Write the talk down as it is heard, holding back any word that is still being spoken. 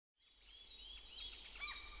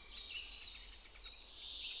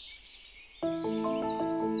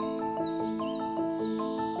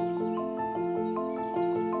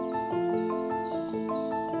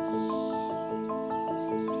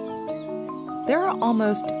There are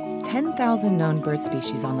almost 10,000 known bird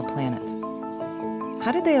species on the planet.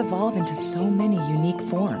 How did they evolve into so many unique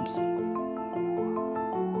forms?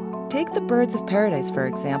 Take the birds of paradise, for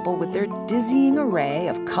example, with their dizzying array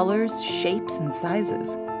of colors, shapes, and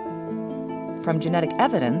sizes. From genetic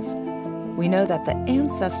evidence, we know that the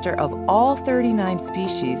ancestor of all 39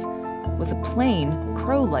 species was a plain,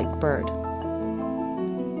 crow-like bird.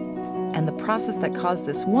 And the process that caused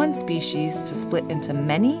this one species to split into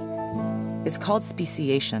many is called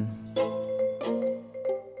speciation.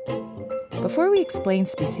 Before we explain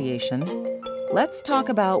speciation, let's talk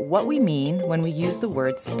about what we mean when we use the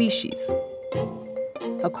word species.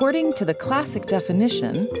 According to the classic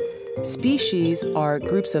definition, species are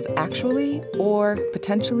groups of actually or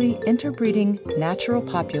potentially interbreeding natural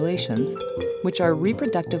populations which are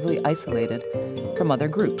reproductively isolated from other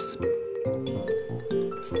groups.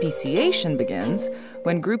 Speciation begins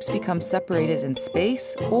when groups become separated in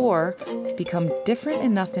space or become different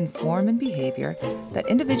enough in form and behavior that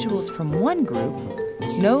individuals from one group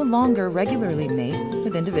no longer regularly mate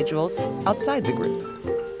with individuals outside the group.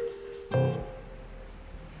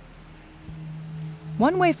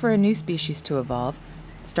 One way for a new species to evolve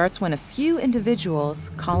starts when a few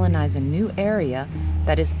individuals colonize a new area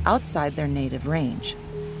that is outside their native range.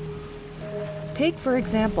 Take, for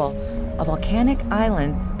example, a volcanic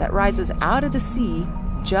island that rises out of the sea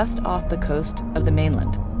just off the coast of the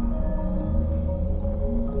mainland.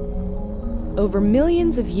 Over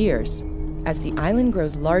millions of years, as the island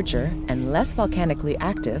grows larger and less volcanically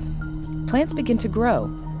active, plants begin to grow,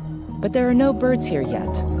 but there are no birds here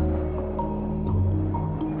yet.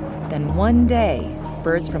 Then one day,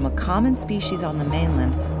 birds from a common species on the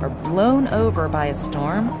mainland are blown over by a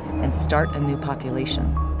storm and start a new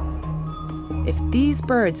population. If these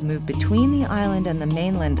birds move between the island and the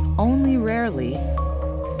mainland only rarely,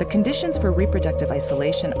 the conditions for reproductive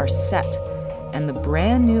isolation are set, and the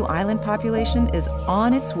brand new island population is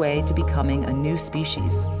on its way to becoming a new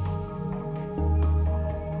species.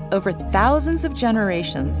 Over thousands of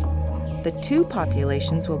generations, the two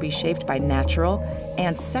populations will be shaped by natural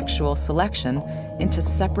and sexual selection into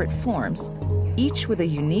separate forms, each with a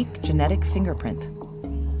unique genetic fingerprint.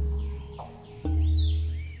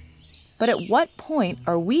 But at what point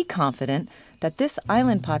are we confident that this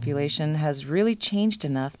island population has really changed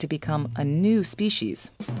enough to become a new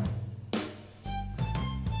species?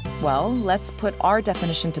 Well, let's put our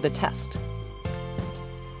definition to the test.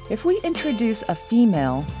 If we introduce a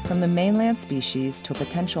female from the mainland species to a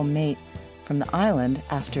potential mate from the island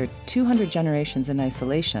after 200 generations in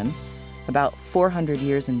isolation, about 400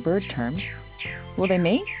 years in bird terms, will they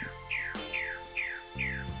mate?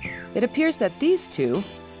 It appears that these two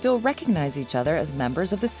still recognize each other as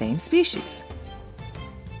members of the same species.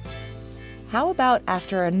 How about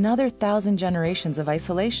after another 1,000 generations of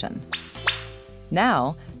isolation?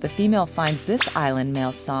 Now, the female finds this island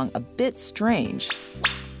male's song a bit strange,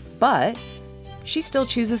 but she still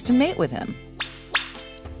chooses to mate with him.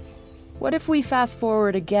 What if we fast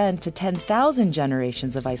forward again to 10,000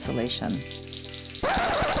 generations of isolation?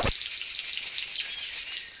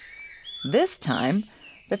 This time,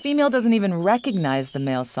 the female doesn't even recognize the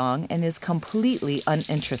male song and is completely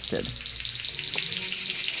uninterested.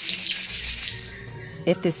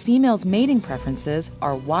 If this female's mating preferences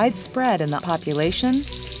are widespread in the population,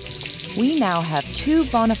 we now have two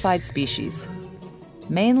bona fide species,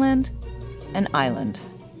 mainland and island.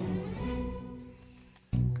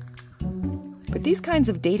 But these kinds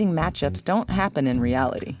of dating matchups don't happen in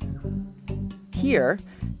reality. Here,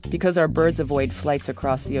 because our birds avoid flights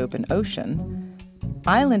across the open ocean,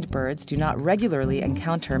 island birds do not regularly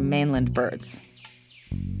encounter mainland birds.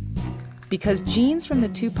 Because genes from the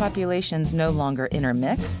two populations no longer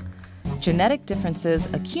intermix, genetic differences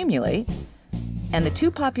accumulate, and the two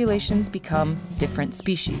populations become different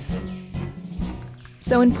species.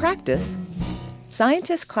 So in practice,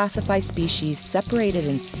 scientists classify species separated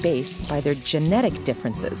in space by their genetic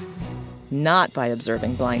differences, not by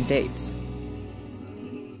observing blind dates.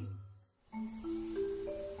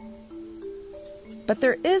 But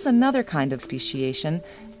there is another kind of speciation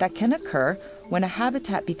that can occur when a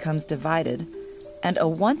habitat becomes divided and a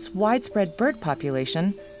once widespread bird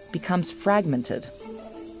population becomes fragmented.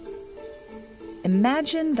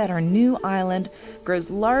 Imagine that our new island grows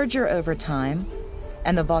larger over time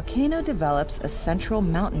and the volcano develops a central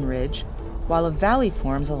mountain ridge while a valley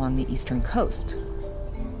forms along the eastern coast.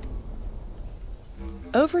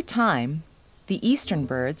 Over time, the eastern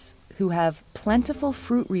birds, who have plentiful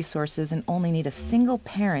fruit resources and only need a single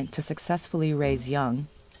parent to successfully raise young,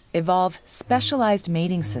 evolve specialized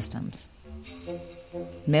mating systems.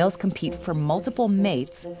 males compete for multiple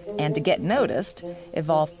mates and, to get noticed,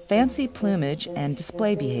 evolve fancy plumage and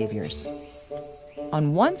display behaviors.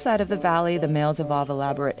 On one side of the valley, the males evolve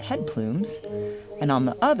elaborate head plumes, and on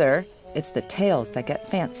the other, it's the tails that get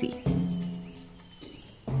fancy.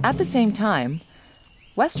 At the same time,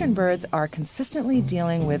 Western birds are consistently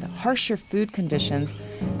dealing with harsher food conditions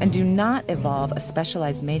and do not evolve a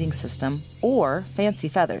specialized mating system or fancy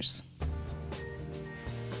feathers.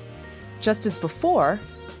 Just as before,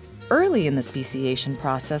 early in the speciation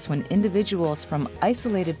process, when individuals from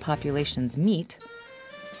isolated populations meet,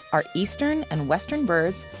 our eastern and western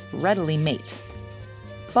birds readily mate.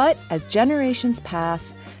 But as generations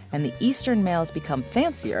pass and the eastern males become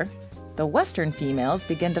fancier, the western females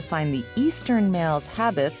begin to find the eastern males'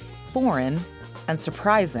 habits foreign and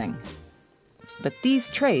surprising. But these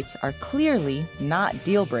traits are clearly not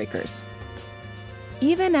deal breakers.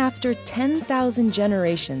 Even after 10,000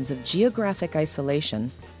 generations of geographic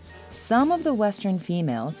isolation, some of the western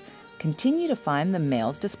females continue to find the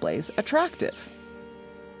males' displays attractive.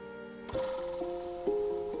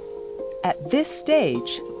 At this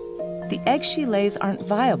stage, the eggs she lays aren't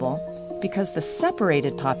viable because the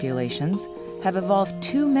separated populations have evolved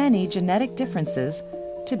too many genetic differences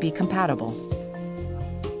to be compatible.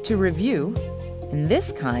 To review, in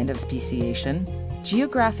this kind of speciation,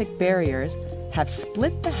 geographic barriers have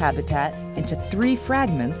split the habitat into 3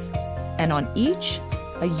 fragments, and on each,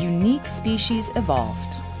 a unique species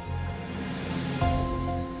evolved.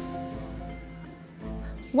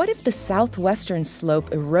 What if the southwestern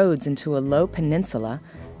slope erodes into a low peninsula,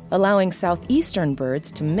 allowing southeastern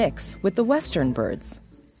birds to mix with the western birds?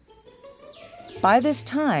 By this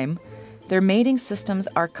time, their mating systems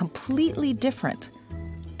are completely different,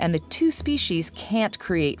 and the 2 species can't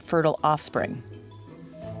create fertile offspring.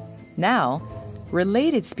 Now,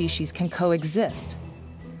 related species can coexist,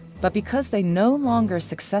 but because they no longer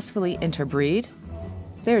successfully interbreed,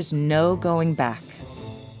 there's no going back.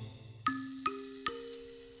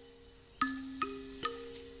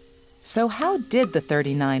 So how did the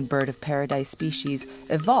 39 bird of paradise species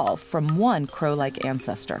evolve from one crow-like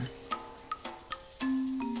ancestor?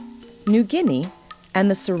 New Guinea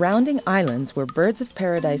and the surrounding islands where birds of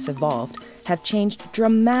paradise evolved have changed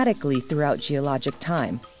dramatically throughout geologic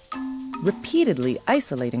time, repeatedly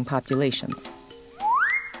isolating populations.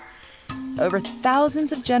 Over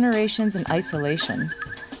thousands of generations in isolation,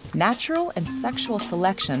 natural and sexual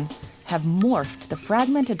selection have morphed the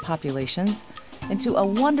fragmented populations into a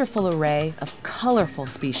wonderful array of colorful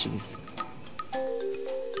species.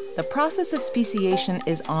 The process of speciation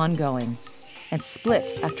is ongoing, and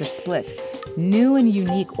split after split, new and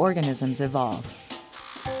unique organisms evolve.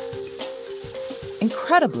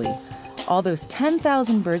 Incredibly, all those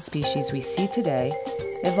 10,000 bird species we see today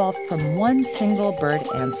evolved from one single bird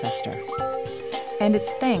ancestor. And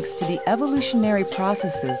it's thanks to the evolutionary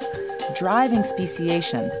processes driving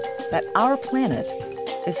speciation that our planet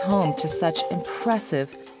is home to such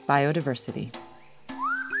impressive biodiversity.